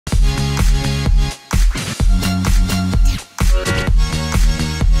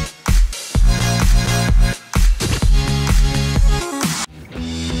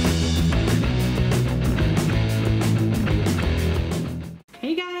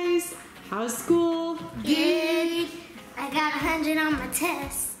guys. How's school? Good. I got 100 on my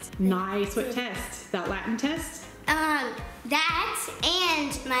test. Nice. What test? That Latin test? That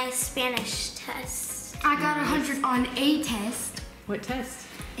and my Spanish test. I got 100 on a test. What test?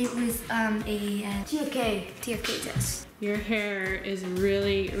 It was a TFK test. Your hair is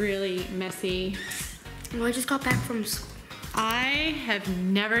really, really messy. Well, I just got back from school. I have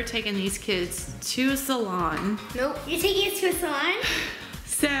never taken these kids to a salon. Nope. You're taking us to a salon?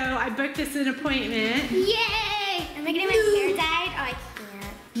 So I booked us an appointment. Yay! Am I getting my hair dyed? Oh, I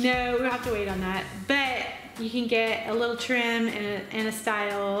can't. No, we'll have to wait on that. But you can get a little trim and a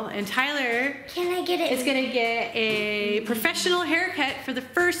style. And Tyler Can I get it? is gonna get a professional haircut for the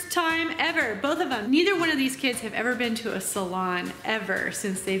first time ever. Both of them. Neither one of these kids have ever been to a salon ever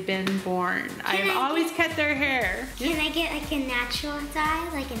since they've been born. I've always cut their hair. Can I get like a natural dye,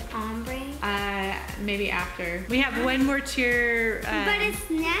 like an ombre? Maybe after. We have one more cheer. But it's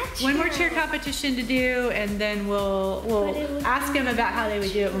natural. One more cheer competition to do, and then we'll ask them about how they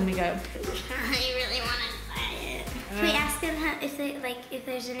would do it when we go. I really want to dye it. Can we ask them if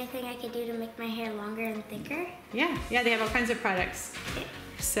there's anything I could do to make my hair longer and thicker? Yeah, they have all kinds of products.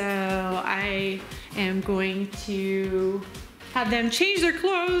 So I am going to have them change their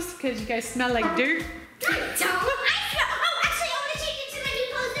clothes because you guys smell like dirt.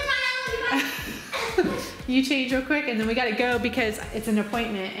 You change real quick and then we gotta go because it's an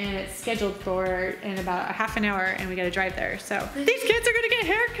appointment and it's scheduled for in about a half an hour and we gotta drive there. So these kids are gonna get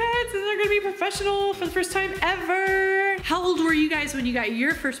haircuts and they're gonna be professional for the first time ever. How old were you guys when you got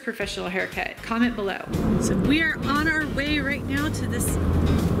your first professional haircut? Comment below. So we are on our way right now to this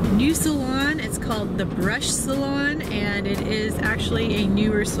new salon. It's called the Brush Salon and it is actually a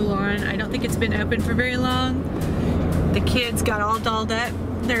newer salon. I don't think it's been open for very long. The kids got all dolled up.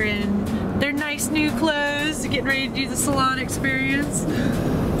 They're in their nice new clothes, getting ready to do the salon experience.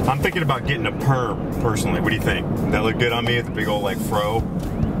 I'm thinking about getting a perm, personally. What do you think? Does that look good on me with the big old like fro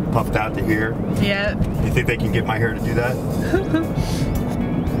puffed out to here? Yeah. You think they can get my hair to do that?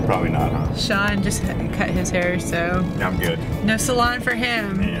 Probably not, huh? Sean just cut his hair, so I'm good. no salon for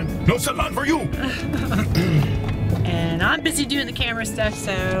him. Man, no salon for you! And I'm busy doing the camera stuff,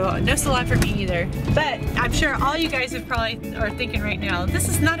 so no salon for me either. But I'm sure all you guys have probably are thinking right now, this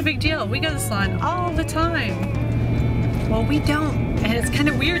is not a big deal. We go to the salon all the time. Well, we don't, and it's kind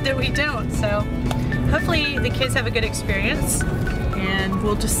of weird that we don't. So hopefully the kids have a good experience, and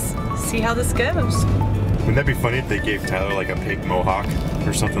we'll just see how this goes. Wouldn't that be funny if they gave Tyler like a pink mohawk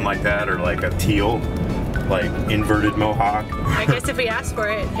or something like that, or like a teal, like inverted mohawk? I guess if we asked for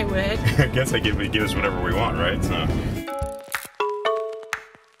it, they would. I guess they give us whatever we want, right? So.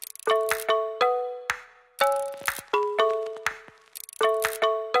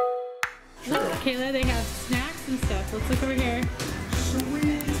 Look, Kayla, they have snacks and stuff. Let's look over here.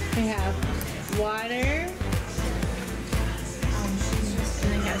 Sweet. They have water.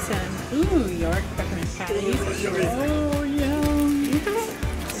 And they have some, York peppermint patties. Oh, yum.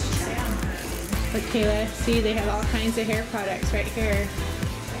 Look, Kayla, see, they have all kinds of hair products right here.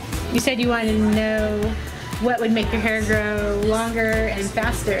 You said you wanted to know what would make your hair grow longer and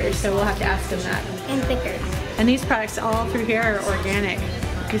faster, so we'll have to ask them that. And thicker. And these products all through here are organic.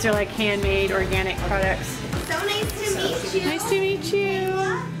 These are like handmade organic products. So nice to meet you. Nice to meet you.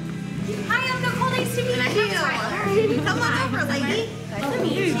 Hi, I'm Nicole. Nice to meet you. Come on over, lady. Nice to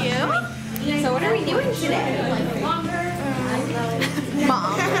meet you. So what are we doing today?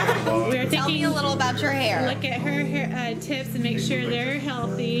 Mom, We're tell me a little about your hair. Look at her hair tips and make sure they're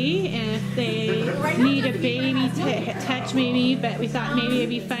healthy, and if they need a baby touch maybe, but we thought maybe it'd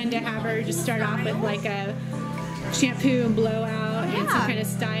be fun to have her just start off with like a shampoo and blowout and some kind of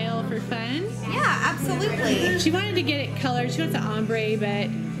style for fun. Yeah, absolutely. She wanted to get it colored. She wants an ombre, but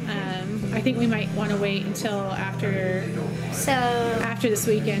I think we might want to wait until after this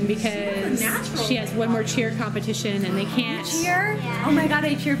weekend because she has one more cheer competition and they can't. Cheer? Yeah. Oh my God,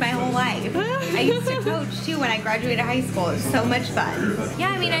 I cheered my whole life. I used to coach too when I graduated high school. It was so much fun. Yeah,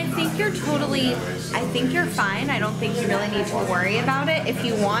 I mean, I think you're fine. I don't think you really need to worry about it. If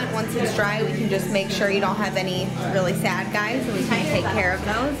you want, once it's dry, we can just make sure you don't have any really sad guys and we can take care of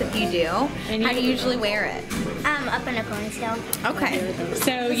those if you do. And how do you usually wear it? Up in a ponytail. Okay.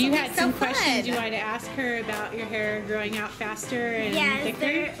 So you had some questions you wanted to ask her about your hair growing out faster and thicker? Is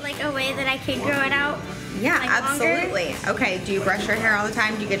there like a way that I could grow it out? Yeah, like absolutely. Longer? Okay, do you brush your hair all the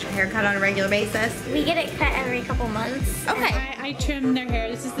time? Do you get your hair cut on a regular basis? We get it cut every couple months. Okay. I trim their hair.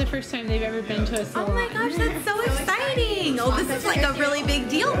 This is the first time they've ever been to a salon. Oh my gosh, that's so exciting. Oh, this is like a really big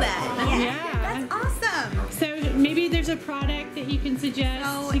deal then. Yeah. That's awesome. So maybe there's a product that you can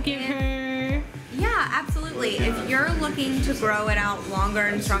suggest to give her Yeah, absolutely. If you're looking to grow it out longer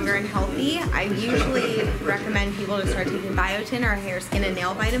and stronger and healthy, I usually recommend people to start taking biotin or hair, skin, and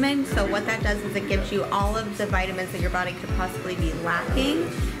nail vitamin. So what that does is it gives you all of the vitamins that your body could possibly be lacking.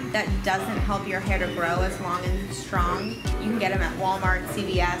 That doesn't help your hair to grow as long and strong. You can get them at Walmart,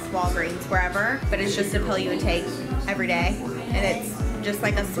 CVS, Walgreens, wherever, but it's just a pill you would take every day. And it's just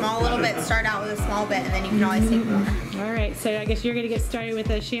like a small little bit, start out with a small bit, and then you can always take more. All right, so I guess you're gonna get started with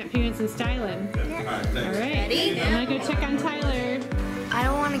the shampoo and some styling. All right, Ready? I'm gonna go check on Tyler. I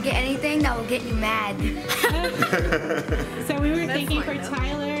don't want to get anything that will get you mad. So we were thinking for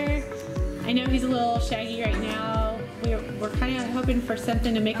Tyler, I know he's a little shaggy right now. We're kind of hoping for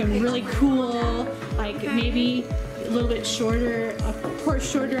something to make him really cool, like maybe a little bit shorter, a part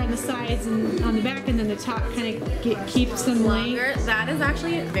shorter on the sides and on the back, and then the top kind of keeps them Longer. length. That is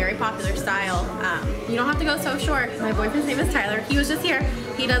actually a very popular style. You don't have to go so short. My boyfriend's name is Tyler. He was just here.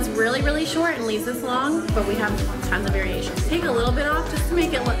 He does really, really short and leaves this long, but we have tons of variations. Take a little bit off just to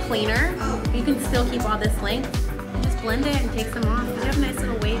make it look cleaner. You can still keep all this length. Just blend it and take some off. You have a nice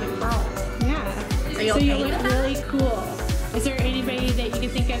little wave and curl. Yeah. Are you So okay you look with that? really cool. Is there anybody that you can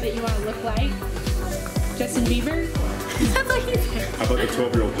think of that you want to look like? Justin Bieber? That's what he said. How about the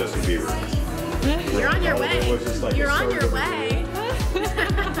 12-year-old Justin Bieber? You're on your All of it way. was just like You're a on sort your of- way.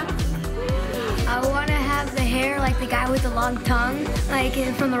 I want to have the hair like the guy with the long tongue, like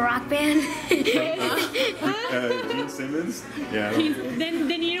from the rock band. Gene Simmons? Yeah, I don't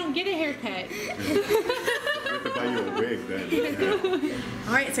Then you don't get a haircut. have to buy you a wig then. Yeah.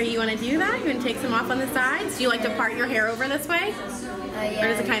 All right, so you want to do that? You want to take some off on the sides? Do you like to part your hair over this way? Or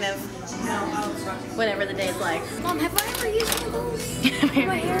is it kind of whatever the day's like? Mom, have I ever used one of those in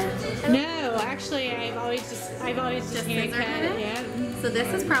my hair? No, actually, I've always just Just haircut. scissor cut it? Yeah, So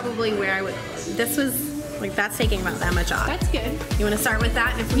this is probably where I would, this was, like that's taking about that much off. that's good. You want to start with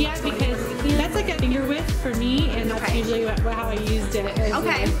that? And if we Yeah, because that's like a finger width for me, and that's Okay. usually how I used it.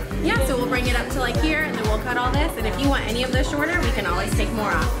 Okay, yeah, so we'll bring it up to like here, and then we'll cut all this, and if you want any of this shorter, we can always take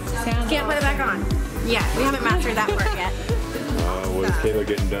more off. Sounds Can't put it back on. Yeah, we haven't mastered that part yet. What is Kayla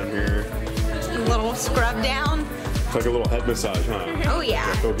getting done here? A little scrub down. It's like a little head massage, huh? Oh yeah.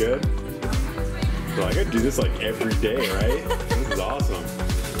 That feel good? So I gotta do this like every day, right? This is awesome.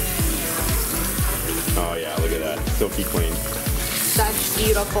 Oh yeah, look at that. Silky clean. Such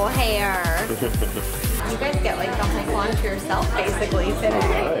beautiful hair. You guys get like the whole salon to yourself basically today.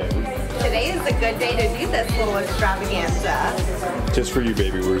 Alright. Today is a good day to do this little extravaganza. Just for you,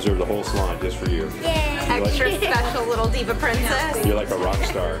 baby. We reserved the whole salon just for you. Extra special little diva princess. You're like a rock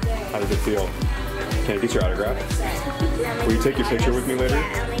star. How does it feel? Can I get your autograph? Will you take your picture with me later?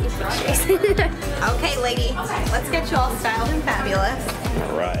 Okay, lady, let's get you all styled and fabulous.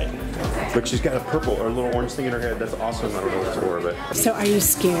 Alright. Look, she's got a purple or a little orange thing in her head. That's awesome. I don't know what it's for, but So, are you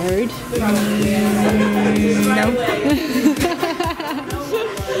scared?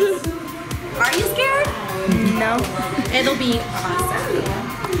 Are you scared? No. It'll be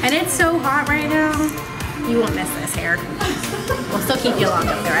awesome. And it's so hot right now. You won't miss this hair. We'll still keep you long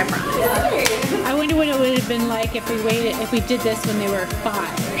up there, I promise. I wonder what it would have been like if we did this when they were 5.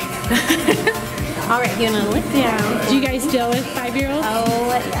 All right, you want to look down. Do you guys deal with 5-year-olds? Oh,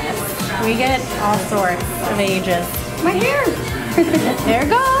 yes. We get all sorts of ages. My hair. There it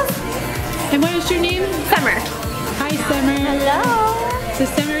goes. And what is your name? Summer. Hi, Summer. Hello. So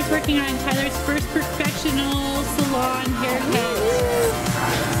Summer's working on Tyler's first professional salon haircut.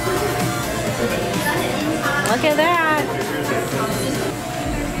 Look at that.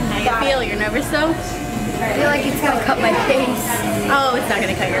 How you feel? You're nervous though? I feel like it's gonna cut my face. Oh, it's not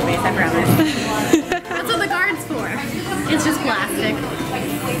gonna cut your face, I promise. That's what the guard's for. It's just plastic.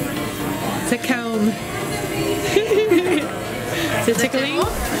 It's a comb. Is it tickling?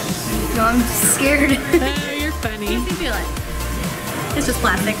 No, I'm scared. Oh, you're funny. How do you feel it? It's just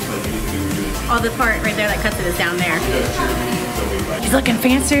plastic. All the part right there that cuts it is down there. He's looking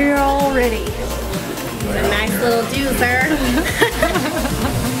fancier already. It's a nice little doozer.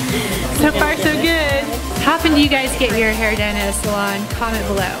 So far, so good. How often do you guys get your hair done at a salon? Comment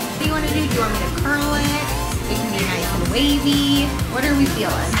below. What do you want to do? Do you want me to curl it? It can be nice and wavy. What are we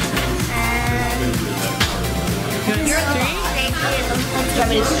feeling? You want straight? Do you want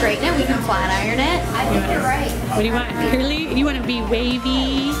me to straighten it? We can flat iron it. I think you're right. What do you want? Curly? You want to be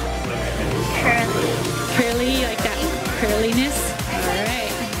wavy? Curly, you like that curliness? All right.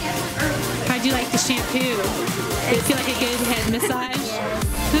 How'd you like the shampoo? Did it feel like a good head massage?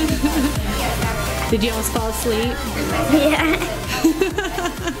 Did you almost fall asleep? Yeah.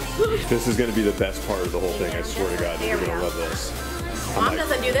 this is gonna be the best part of the whole thing. I swear to God, you're gonna love this. Mom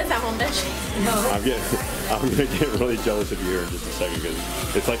doesn't do this at home, does she? I'm gonna get really jealous of you here in just a second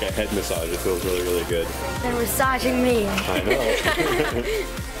because it's like a head massage. It feels really, really good. They're massaging me. I know.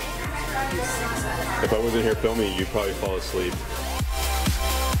 If I wasn't here filming, you'd probably fall asleep.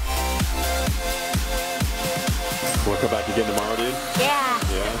 Want to come back again tomorrow, dude? Yeah.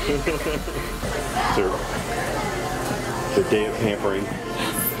 Yeah. It's their day of pampering.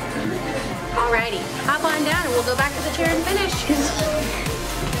 Alrighty, hop on down and we'll go back to the chair and finish.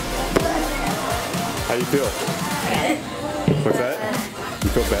 How do you feel? What's that? You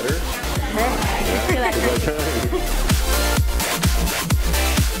feel better? Yeah.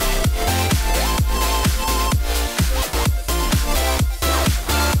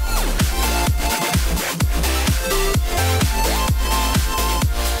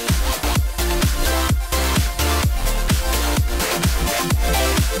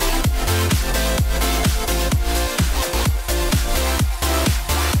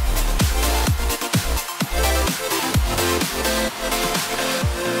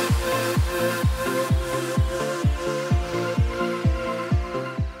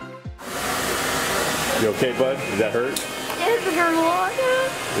 You okay, bud? Does that hurt? It hurt a lot.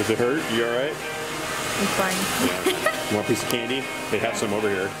 Does it hurt? You alright? I'm fine. Yeah. You want a piece of candy? They have some over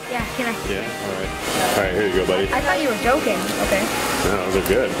here. Yeah, can I? Yeah, alright. Alright, here you go, buddy. I thought you were joking. Okay. No, those are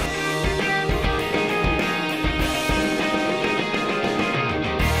good.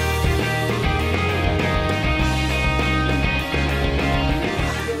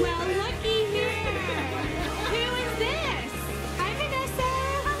 Well, looky here. Who is this? Hi, Vanessa.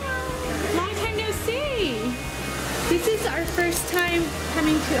 Long time no see. This is our first time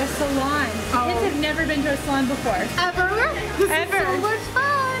coming to a salon. Kids have never been to a salon before. Ever? Ever. So much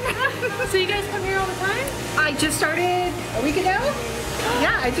fun. So you guys come here all the time? I just started a week ago.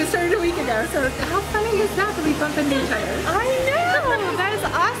 Yeah, I just started a week ago. So how funny is that to be bumping into each other? I know. That is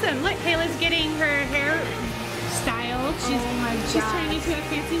awesome. Look, Kayla's getting her hair styled. She's turning into a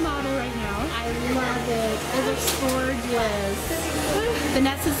fancy model right now. I love it. It looks gorgeous.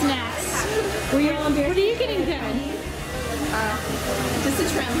 Vanessa's next. What are you getting done? Just a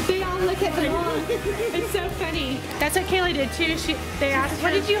trim. They all look at the wall. It's so funny. That's what Kayla did too. They asked,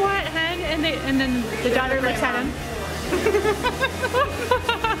 "What did you want, hun?" And then the daughter looks at him.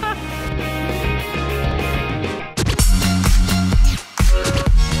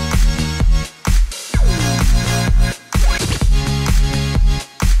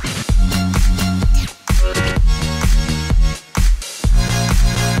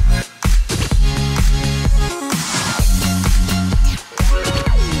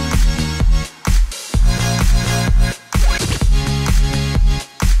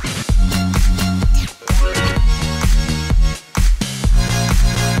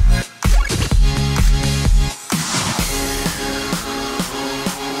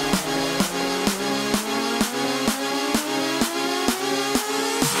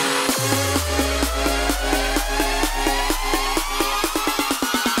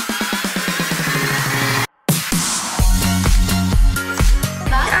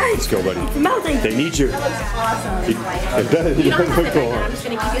 Let's go, buddy. It's melting. They need you. That looks awesome. It does. You don't have to Look fit on. I'm just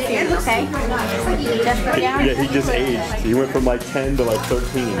going to keep you seeing. Okay. Just go down. Yeah, he just aged. He went from like 10 to like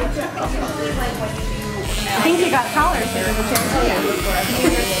 13. I think you got collars here in the chair too.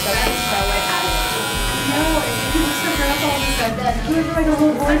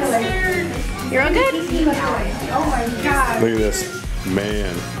 You're all good? Look at this.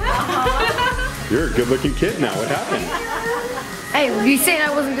 Man. You're a good looking kid now. What happened? Hey, you saying I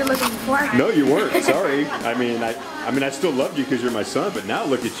wasn't good looking before? No, you weren't. Sorry. I mean, I still loved you because you're my son, but now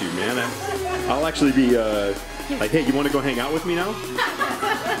look at you, man. I'll actually be like, hey, you want to go hang out with me now?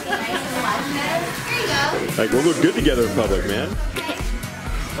 Like, we'll look good together in public, man.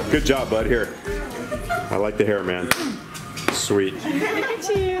 Good job, bud. Here. I like the hair, man. Sweet. Look at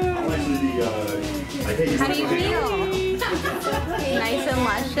you. I'll actually be, like, hey, How do you feel? Nice and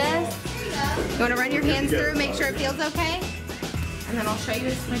luscious. You want to run your hands through, make sure it feels okay? And then I'll show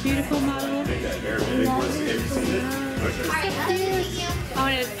you My beautiful model. I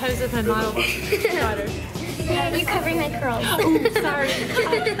want to pose with my model daughter. You're covering my curls. Sorry.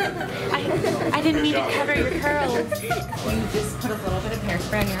 I didn't mean to cover your curls. You just put a little bit of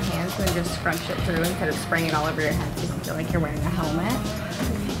hairspray on your hands and just scrunch it through instead of spraying it all over your head so you don't feel like you're wearing a helmet.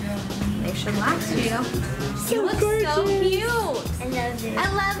 They should last you. You look so cute. I love it. I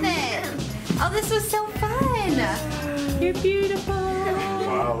love it. Oh, this was so fun. You're beautiful.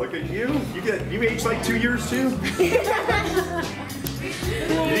 wow, look at you. You aged like 2 years too. You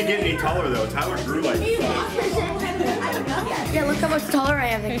didn't get any taller though. Tyler grew like. Yeah, look how much taller I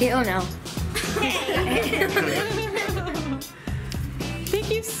am than Caitlin now. Thank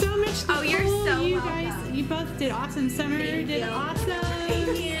you so much, Nicole. Oh, you're so You welcome. guys, you both did awesome. Summer did awesome. Thank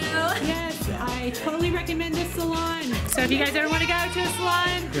you. Yes, I totally recommend this salon. So if you guys ever want to go to a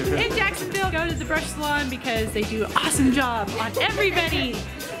salon in Jacksonville, go to the Brush Salon because they do an awesome job on everybody.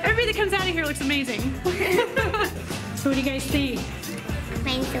 Everybody that comes out of here looks amazing. So what do you guys think?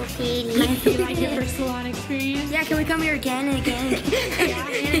 Mine's so pretty. Do you like your first salon experience? Yeah, can we come here again and again?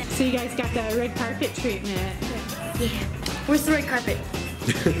 Yeah. So you guys got the red carpet treatment. Yeah. Where's the red carpet?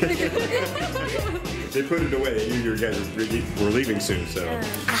 They put it away. They knew you guys were leaving soon, so.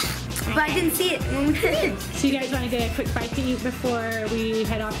 But I didn't see it when we came in. So you guys want to get a quick bite to eat before we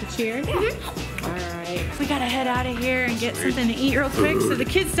head off to cheer? All right. We gotta head out of here and get something to eat real quick so the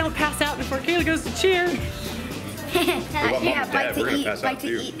kids don't pass out before Kayla goes to cheer. Yeah, bite We're to gonna eat, pass bite out to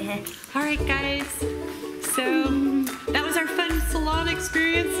too. eat. All right, guys. So that was our fun salon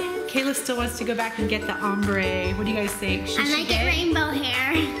experience. Kayla still wants to go back and get the ombre. What do you guys think? Should I she like get it rainbow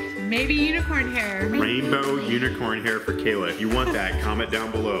hair. maybe unicorn hair? Rainbow unicorn hair for Kayla. If you want that, comment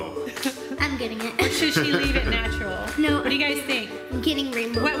down below. I'm getting it. Should she leave it natural? No. What do you guys think? I'm getting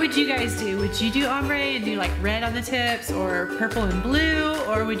rainbow. What would you guys do? Would you do ombre and do like red on the tips or purple and blue,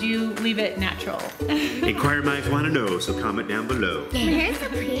 or would you leave it natural? Inquiry minds want to know, so comment down below. My hair's so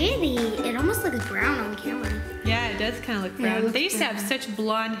pretty. It almost looks brown on camera. Yeah, it does kind of look Yeah, it brown. looks They used to have such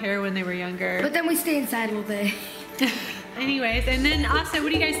blonde hair when they were younger. But then we stay inside all day. Anyways, and then also,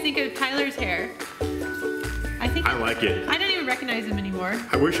 what do you guys think of Tyler's hair? I like it. I don't even recognize him anymore.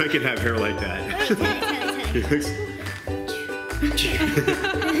 I wish I could have hair like that. It looks-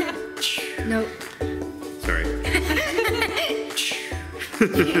 Nope. Sorry.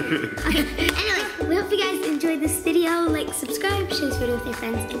 Anyway, we hope you guys enjoyed this video. Like, subscribe, share this video with your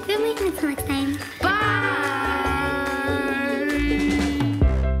friends and family. And until next time.